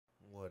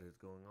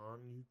going on,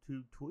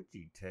 YouTube?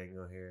 Twitchy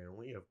Tango here, and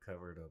we have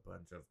covered a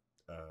bunch of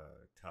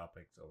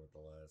topics over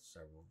the last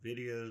several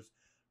videos,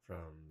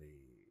 from the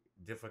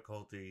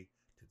difficulty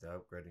to the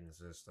upgrading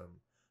system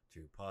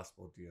to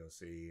possible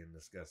DLC and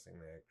discussing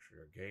the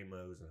extra game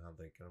modes and how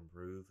they can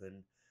improve.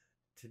 And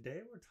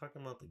today we're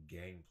talking about the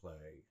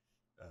gameplay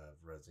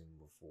of Resident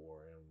Evil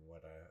 4 and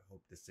what I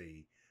hope to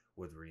see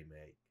with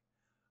Remake.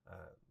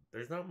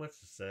 There's not much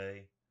to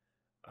say.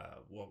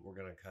 What we're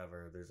going to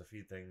cover. There's a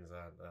few things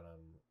that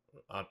I'm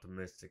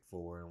optimistic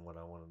for and what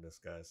I want to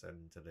discuss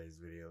in today's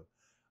video.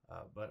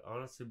 But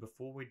honestly,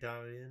 before we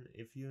dive in,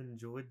 if you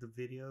enjoyed the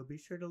video, be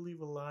sure to leave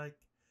a like,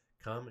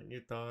 comment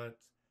your thoughts.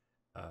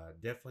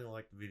 Definitely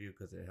like the video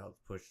because it helps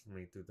push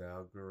me through the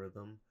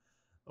algorithm.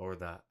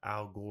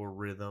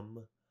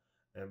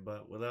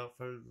 But without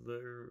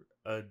further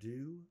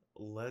ado,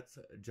 let's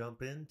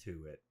jump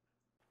into it.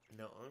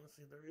 Now,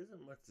 honestly, there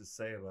isn't much to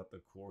say about the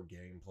core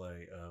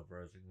gameplay of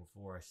Resident Evil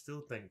 4. I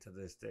still think to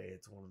this day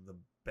it's one of the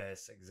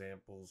best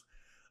examples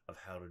of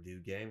how to do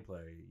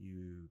gameplay.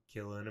 You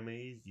kill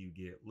enemies, you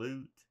get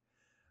loot,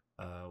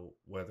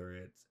 whether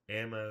it's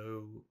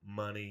ammo,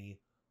 money,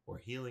 or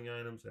healing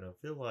items, and I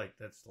feel like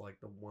that's like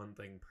the one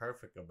thing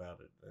perfect about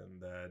it. And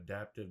the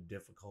adaptive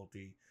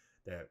difficulty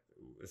that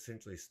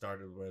essentially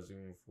started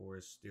Resident Evil 4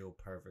 is still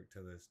perfect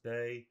to this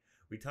day.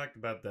 We talked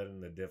about that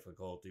in the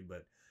difficulty,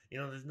 but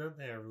there's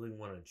nothing I really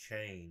want to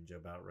change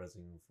about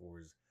Resident Evil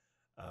 4's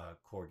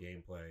core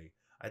gameplay.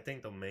 I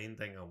think the main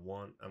thing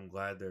I'm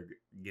glad they're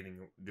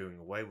doing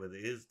away with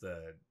is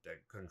the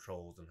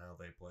controls and how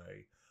they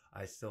play.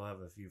 I still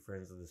have a few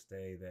friends to this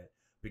day that,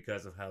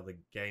 because of how the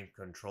game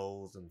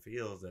controls and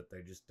feels, that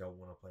they just don't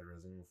want to play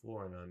Resident Evil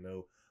 4. And I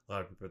know a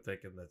lot of people are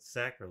thinking that's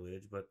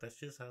sacrilege, but that's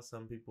just how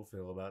some people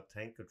feel about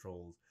tank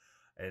controls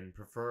and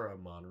prefer a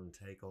modern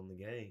take on the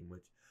game,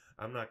 which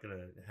I'm not going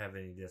to have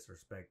any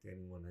disrespect to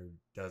anyone who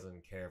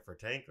doesn't care for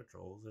tank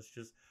controls. It's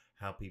just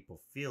how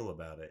people feel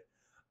about it.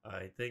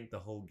 I think the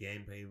whole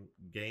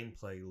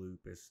gameplay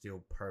loop is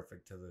still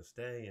perfect to this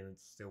day, and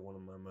it's still one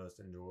of my most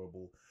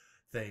enjoyable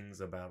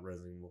things about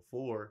Resident Evil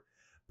 4.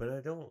 But I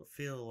don't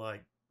feel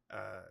like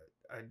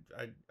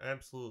I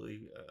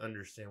absolutely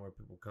understand where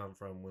people come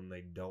from when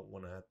they don't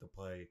want to have to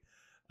play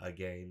a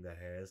game that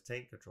has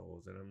tank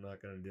controls, and I'm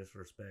not going to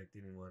disrespect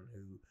anyone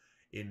who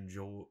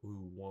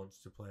wants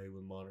to play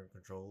with modern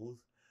controls,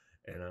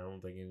 and I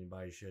don't think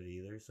anybody should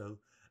either. So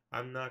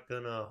I'm not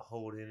gonna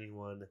hold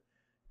anyone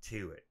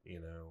to it.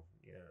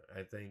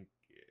 I think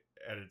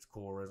at its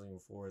core, Resident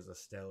Evil 4 is a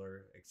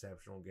stellar,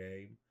 exceptional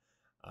game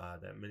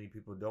that many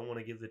people don't want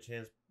to give the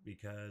chance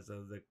because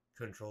of the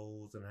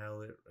controls and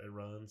how it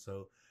runs.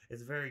 So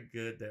it's very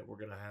good that we're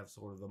gonna have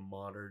sort of the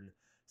modern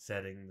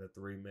setting that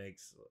the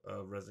remakes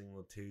of Resident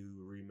Evil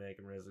 2 remake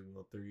and Resident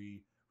Evil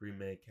 3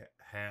 remake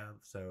have.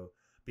 So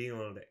being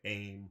able to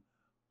aim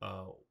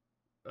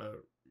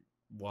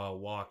while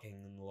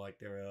walking and the like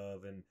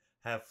thereof, and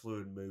have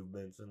fluid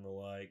movements and the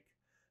like.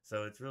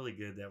 So it's really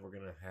good that we're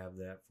going to have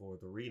that for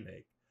the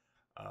remake.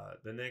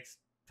 The next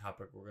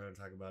topic we're going to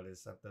talk about is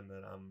something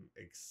that I'm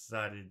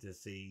excited to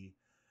see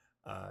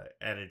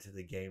added to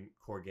the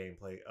core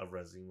gameplay of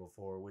Resident Evil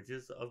 4, which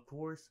is, of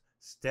course,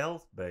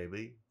 stealth,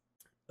 baby.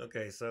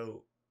 Okay,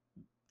 so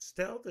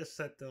stealth is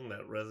something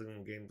that Resident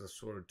Evil games have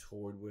sort of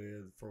toyed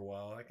with for a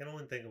while. I can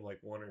only think of like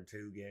one or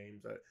two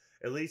games,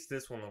 at least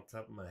this one off the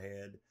top of my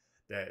head,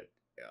 that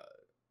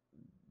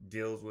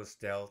deals with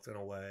stealth in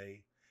a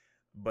way,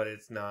 but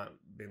it's not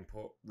been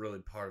really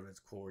part of its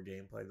core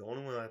gameplay. The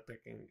only one I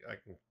can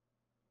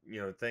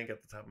think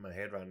at the top of my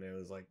head right now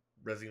is like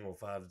Resident Evil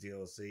 5's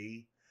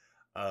DLC,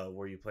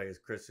 where you play as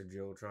Chris and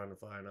Jill trying to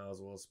find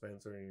Oswald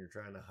Spencer, and you're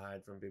trying to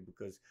hide from people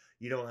because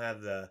you don't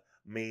have the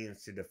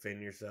means to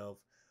defend yourself.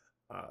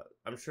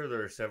 I'm sure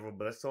there are several,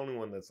 but that's the only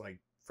one that's like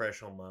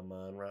fresh on my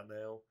mind right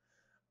now.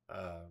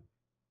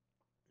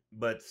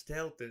 But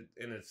stealth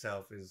in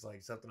itself is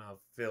like something I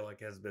feel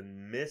like has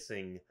been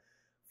missing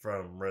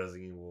from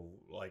Resident Evil,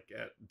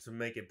 to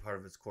make it part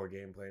of its core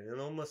gameplay. And it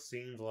almost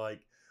seems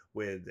like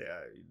with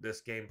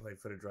this gameplay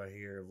footage right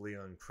here of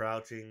Leon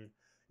crouching,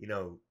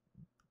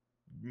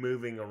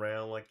 moving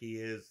around like he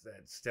is,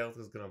 that stealth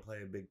is going to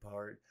play a big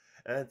part.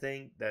 And I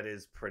think that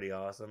is pretty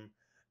awesome.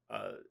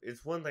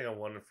 It's one thing I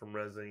wanted from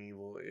Resident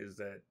Evil is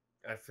that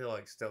I feel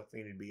like stealth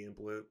needed to be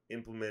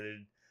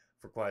implemented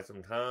for quite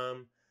some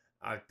time.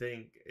 I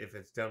think if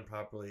it's done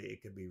properly,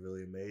 it could be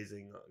really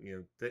amazing.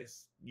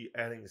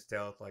 Adding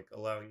stealth, like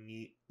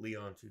allowing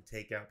Leon to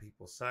take out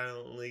people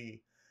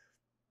silently,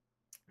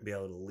 be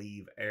able to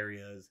leave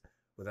areas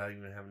without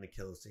even having to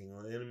kill a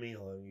single enemy,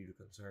 allowing you to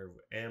conserve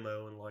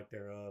ammo and like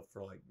thereof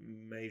for like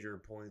major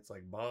points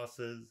like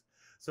bosses.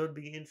 So it'd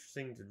be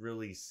interesting to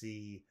really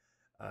see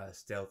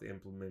stealth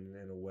implemented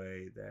in a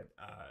way that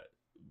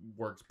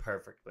works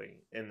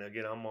perfectly. And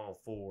again, I'm all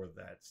for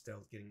that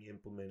stealth getting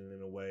implemented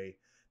in a way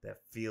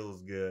that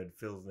feels good,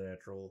 feels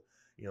natural.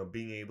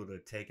 Being able to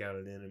take out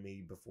an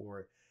enemy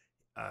before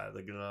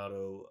the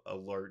Ganado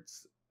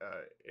alerts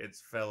its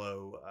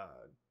fellow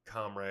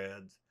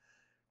comrades,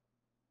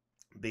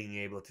 being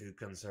able to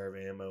conserve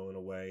ammo in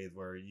a way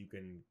where you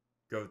can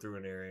go through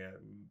an area,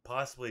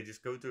 possibly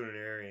just go through an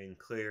area and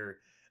clear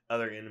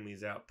other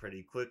enemies out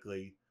pretty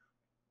quickly,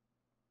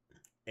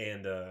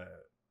 and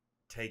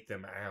take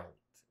them out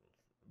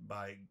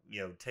by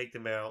take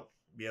them out,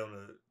 be able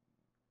to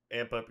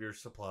amp up your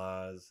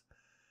supplies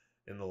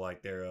and the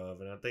like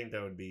thereof. And I think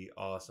that would be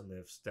awesome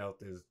if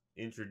stealth is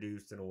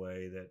introduced in a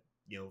way that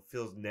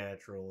feels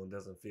natural and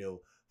doesn't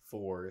feel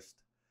forced.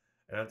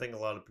 And I think a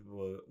lot of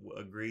people will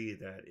agree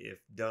that if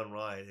done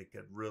right, it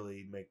could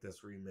really make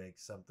this remake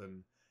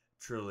something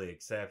truly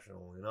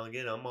exceptional. And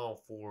again, I'm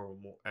all for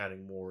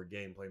adding more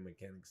gameplay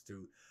mechanics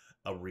to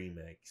a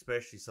remake,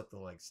 especially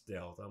something like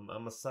stealth.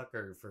 I'm a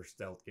sucker for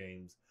stealth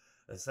games.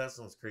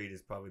 Assassin's Creed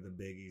is probably the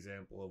big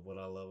example of what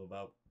I love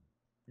about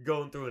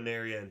going through an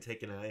area and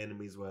taking out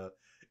enemies without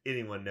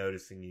anyone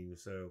noticing you.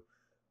 So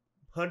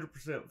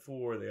 100%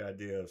 for the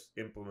idea of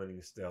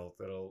implementing stealth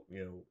that'll,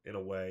 in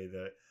a way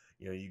that,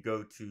 you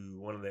go to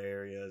one of the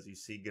areas, you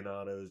see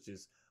Ganados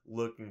just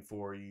looking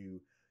for you,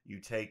 you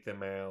take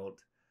them out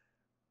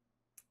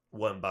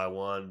one by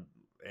one,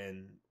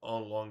 and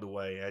all along the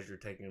way, as you're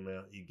taking them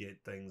out, you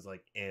get things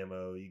like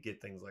ammo, you get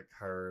things like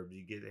herbs,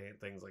 you get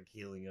things like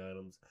healing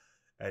items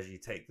as you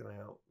take them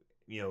out,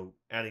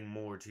 adding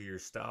more to your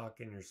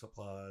stock and your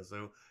supplies.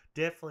 So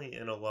definitely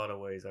in a lot of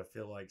ways, I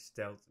feel like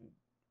stealth,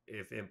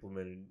 if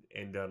implemented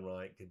and done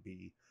right, could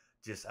be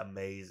just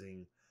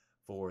amazing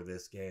for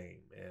this game.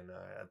 And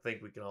I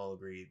think we can all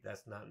agree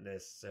that's not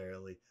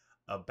necessarily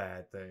a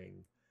bad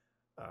thing.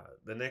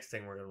 The next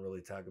thing we're going to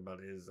really talk about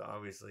is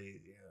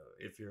obviously,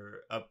 if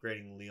you're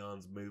upgrading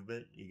Leon's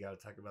movement, you got to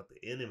talk about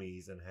the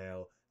enemies and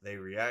how they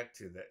react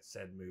to that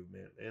said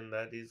movement. And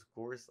that is, of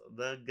course,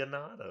 the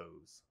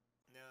Ganados.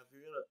 Now, if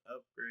you're going to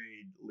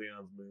upgrade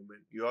Leon's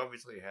movement, you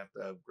obviously have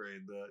to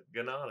upgrade the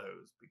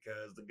Ganados,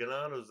 because the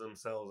Ganados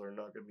themselves are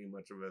not going to be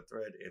much of a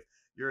threat if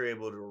you're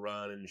able to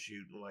run and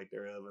shoot and like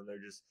their oven. They're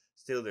just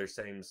still their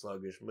same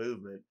sluggish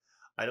movement.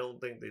 I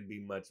don't think they'd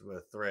be much of a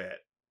threat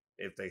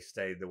if they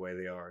stayed the way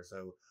they are.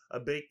 So a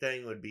big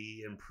thing would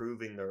be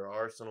improving their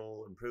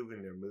arsenal,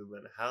 improving their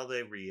movement, how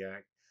they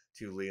react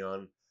to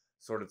Leon,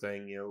 sort of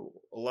thing.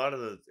 A lot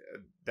of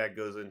that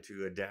goes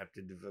into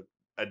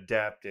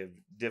adaptive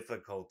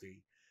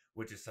difficulty,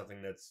 which is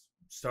something that's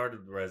started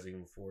with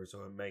Resident 4,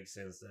 so it makes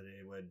sense that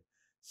it would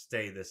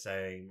stay the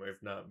same, or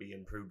if not be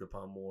improved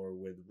upon more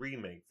with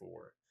Remake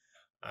 4.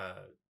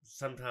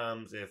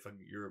 Sometimes if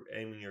you're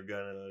aiming your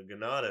gun at a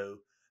Ganado,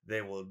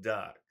 they will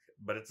duck,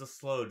 but it's a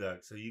slow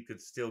duck, so you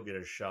could still get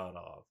a shot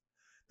off.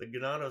 The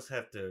Ganados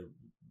have to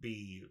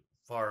be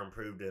far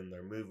improved in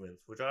their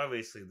movements, which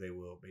obviously they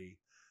will be,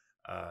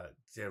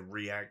 to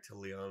react to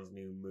Leon's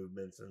new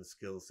movements and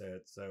skill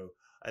sets. So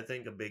I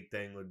think a big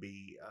thing would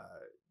be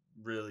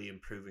really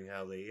improving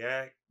how they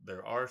act,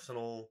 their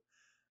arsenal,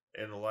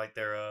 and the like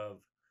thereof.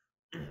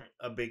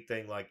 A big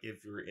thing, like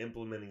if you're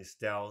implementing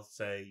stealth,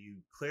 say you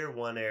clear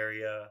one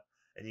area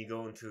and you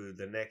go into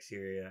the next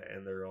area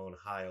and they're on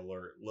high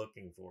alert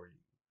looking for you.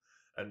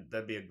 And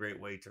that'd be a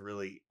great way to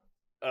really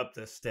up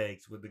the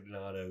stakes with the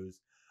Ganados,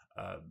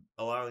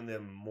 allowing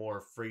them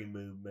more free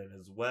movement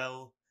as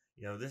well.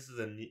 This is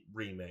a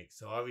remake,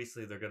 so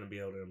obviously they're going to be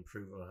able to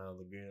improve on how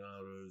the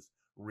Ganados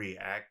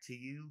react to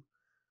you.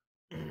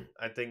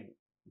 I think,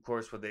 of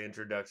course, with the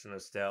introduction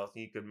of stealth,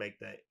 you could make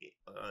the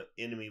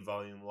enemy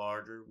volume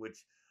larger,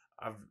 which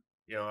I've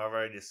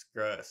already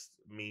discussed.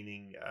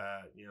 Meaning,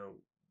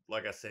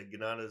 like I said,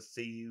 Ganados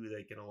see you,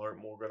 they can alert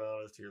more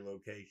Ganados to your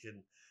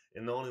location,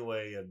 and the only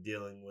way of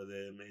dealing with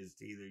them is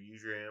to either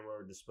use your ammo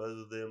or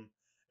dispose of them,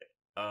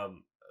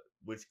 um,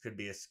 which could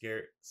be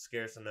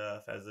scarce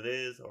enough as it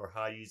is, or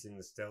high using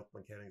the stealth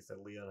mechanics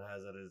that Leon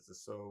has at his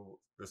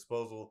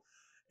disposal,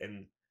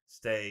 and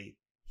stay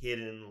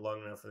hidden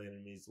long enough for the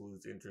enemies to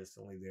lose interest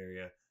and leave the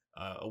area.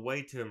 A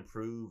way to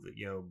improve,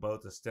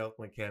 both the stealth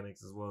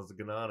mechanics as well as the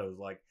Ganados.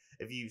 Like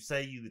if you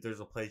say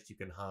there's a place you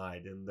can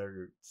hide and they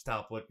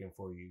stop looking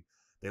for you,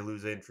 they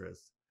lose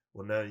interest.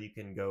 Well, now you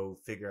can go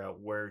figure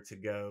out where to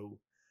go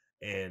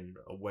and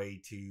a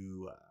way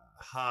to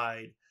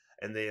hide.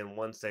 And then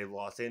once they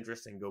lost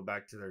interest and go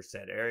back to their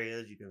set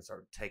areas, you can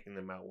start taking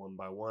them out one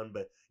by one.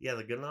 But yeah,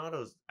 the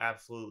Ganados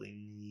absolutely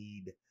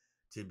need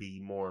to be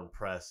more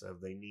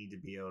impressive. They need to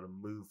be able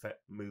to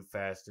move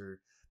faster,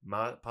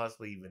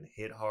 possibly even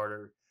hit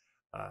harder,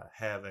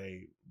 have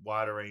a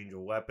wider range of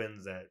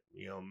weapons that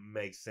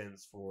make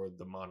sense for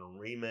the modern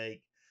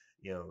remake.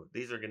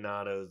 These are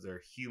Ganados.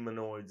 They're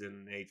humanoids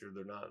in nature.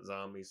 They're not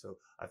zombies, so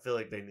I feel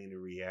like they need to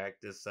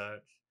react as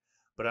such.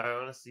 But I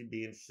honestly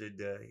be interested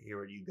to hear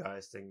what you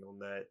guys think on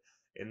that.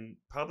 And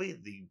probably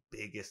the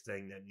biggest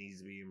thing that needs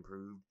to be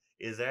improved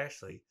is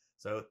Ashley.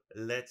 So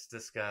let's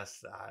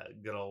discuss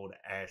good old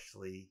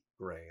Ashley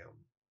Graham.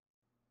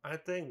 I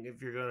think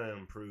if you're going to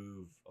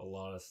improve a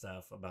lot of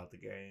stuff about the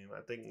game,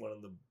 I think one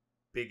of the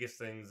biggest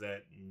things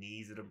that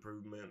needs an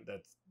improvement,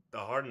 that's the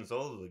heart and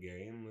soul of the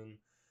game, and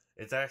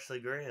it's Ashley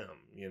Graham.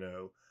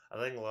 I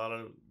think a lot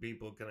of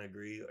people can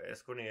agree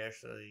escorting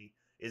Ashley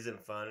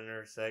isn't fun in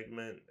her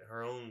segment.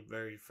 Her own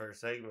very first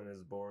segment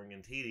is boring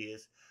and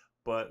tedious,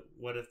 But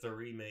what if the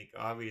remake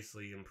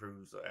obviously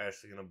improves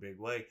Ashley in a big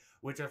way,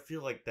 which I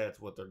feel like that's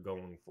what they're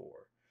going for.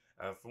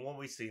 From what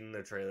we've seen in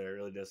the trailer, it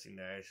really does seem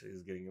that Ashley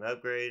is getting an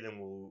upgrade,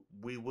 and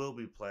we will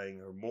be playing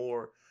her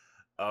more,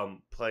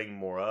 playing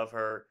more of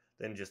her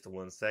than just the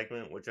one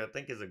segment, which I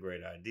think is a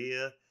great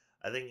idea.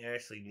 I think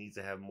Ashley needs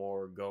to have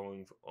more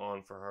going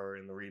on for her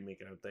in the remake,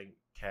 and I think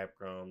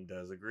Capcom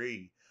does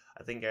agree.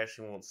 I think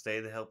Ashley won't stay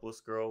the helpless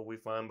girl we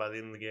find by the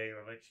end of the game.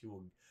 I think she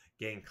will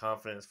gain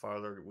confidence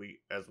farther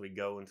as we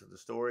go into the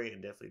story,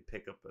 and definitely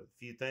pick up a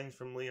few things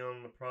from Leon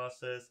in the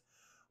process.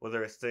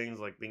 Whether it's things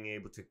like being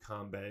able to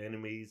combat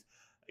enemies,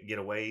 get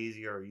away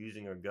easier, or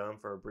using a gun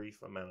for a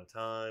brief amount of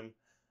time.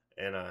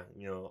 And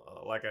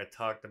like I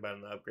talked about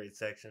in the upgrade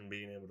section,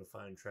 being able to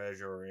find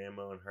treasure or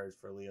ammo and hers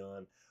for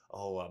Leon a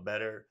whole lot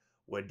better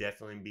would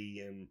definitely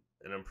be an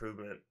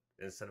improvement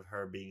instead of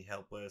her being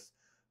helpless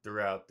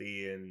throughout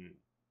the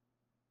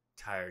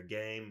entire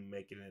game,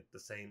 making it the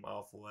same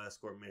awful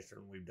escort mission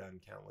we've done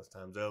countless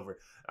times over.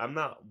 I'm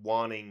not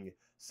wanting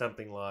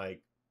something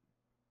like,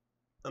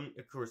 of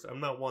course, I'm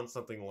not wanting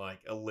something like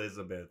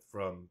Elizabeth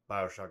from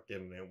Bioshock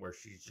Infinite, where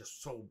she's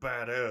just so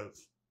badass,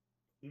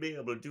 being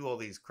able to do all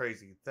these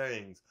crazy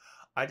things.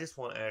 I just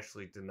want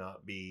Ashley to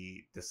not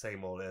be the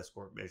same old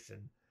escort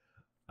mission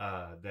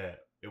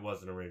that it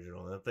wasn't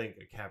original. And I think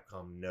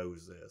Capcom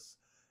knows this.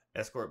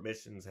 Escort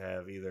missions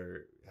have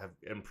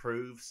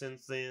improved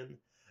since then,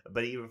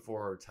 but even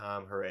for her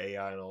time, her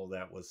AI and all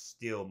that was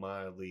still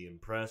mildly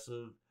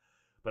impressive.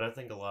 But I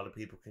think a lot of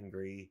people can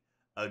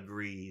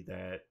agree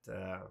that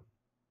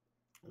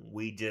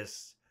we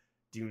just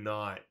do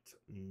not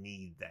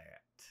need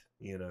that.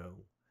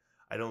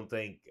 I don't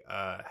think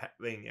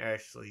having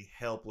Ashley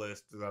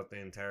helpless throughout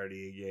the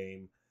entirety of the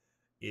game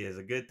is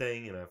a good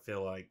thing, and I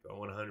feel like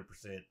 100%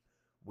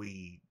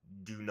 we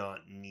do not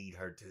need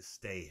her to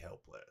stay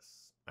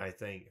helpless. I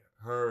think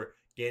her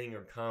gaining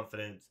her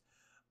confidence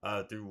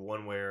through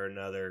one way or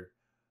another,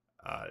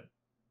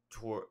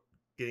 toward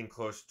getting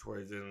closer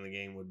towards the end of the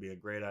game would be a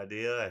great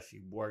idea as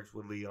she works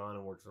with Leon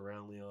and works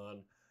around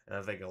Leon. And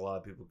I think a lot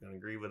of people can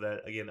agree with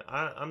that. Again,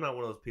 I'm not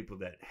one of those people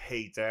that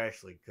hates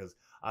Ashley, because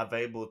I've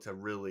able to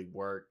really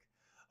work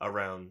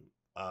around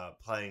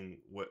playing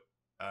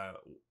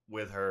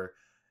with her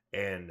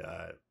and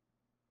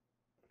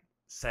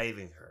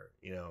saving her.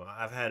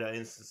 I've had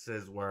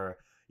instances where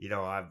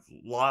I've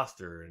lost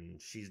her and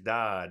she's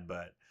died,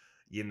 but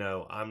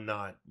I'm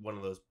not one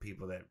of those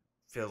people that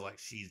feels like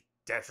she's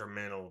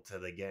detrimental to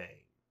the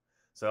game.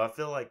 So I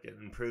feel like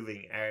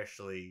improving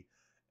Ashley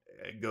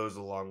goes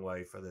a long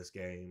way for this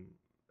game,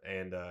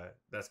 and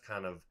that's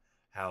kind of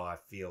how I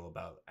feel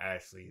about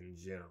Ashley in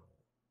general.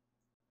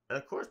 And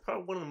of course,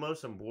 probably one of the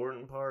most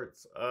important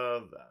parts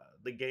of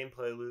the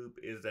gameplay loop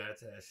is that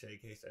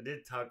ATTACHE case. I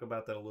did talk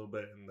about that a little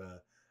bit in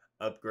the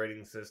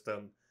upgrading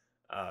system,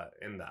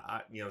 in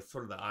the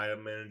sort of the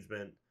item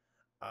management,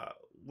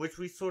 which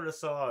we sort of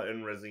saw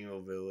in Resident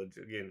Evil Village.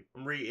 Again,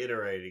 I'm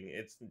reiterating,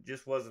 it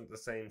just wasn't the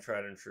same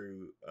tried and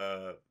true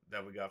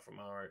that we got from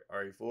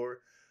RE4.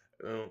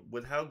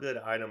 With how good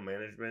item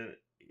management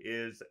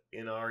is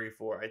in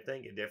RE4, I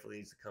think it definitely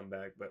needs to come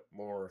back, but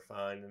more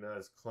refined and not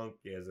as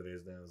clunky as it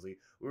is now. We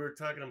were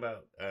talking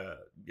about,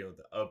 the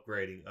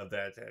upgrading of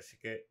the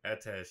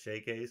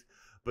ATTACHE case,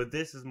 but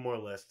this is more or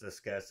less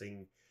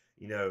discussing,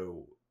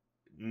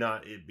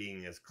 not it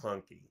being as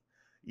clunky.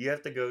 You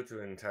have to go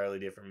to an entirely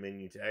different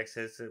menu to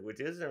access it, which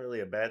isn't really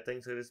a bad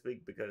thing, so to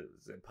speak, because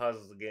it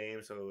pauses the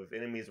game. So if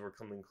enemies were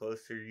coming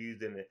close to you,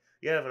 then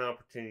you have an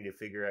opportunity to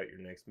figure out your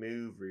next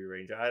move,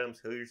 rearrange items,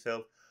 heal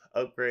yourself,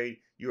 upgrade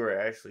your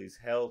Ashley's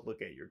health,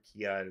 look at your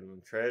key items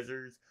and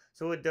treasures.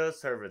 So it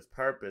does serve its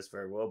purpose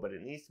very well, but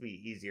it needs to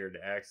be easier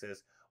to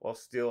access while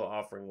still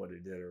offering what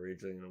it did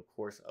originally, and of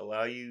course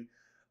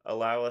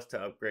allow us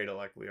to upgrade it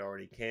like we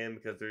already can,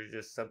 because there's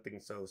just something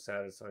so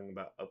satisfying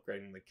about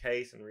upgrading the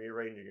case and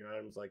rearranging your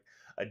items like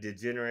a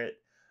degenerate,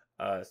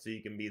 so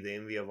you can be the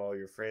envy of all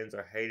your friends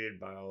or hated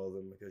by all of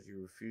them because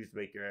you refuse to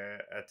make your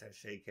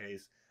attaché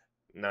case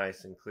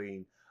nice and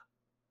clean.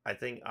 I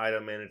think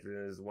item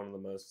management is one of the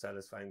most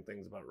satisfying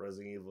things about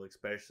Resident Evil,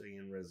 especially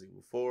in Resident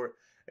Evil 4,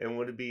 and it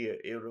would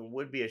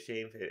be a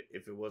shame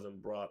if it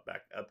wasn't brought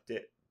back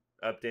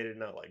updated,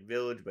 not like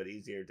Village, but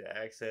easier to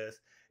access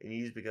and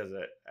use, because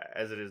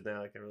as it is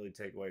now, it can really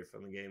take away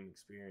from the game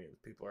experience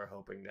people are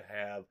hoping to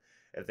have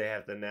if they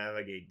have to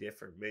navigate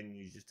different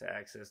menus just to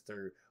access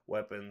their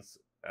weapons,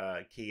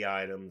 key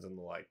items, and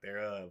the like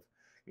thereof.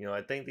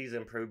 I think these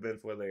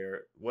improvements,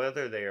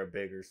 whether they are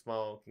big or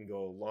small, can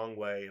go a long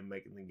way in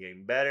making the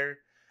game better,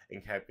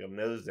 and Capcom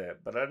knows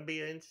that. But I'd be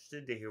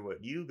interested to hear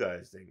what you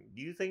guys think.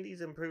 Do you think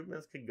these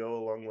improvements could go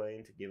a long way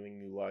into giving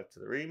new life to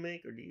the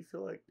remake, or do you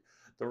feel like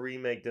the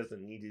remake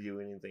doesn't need to do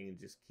anything and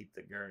just keep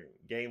the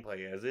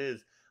gameplay as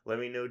is? Let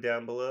me know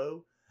down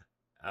below,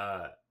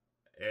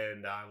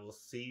 and I will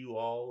see you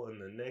all in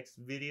the next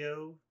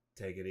video.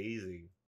 Take it easy.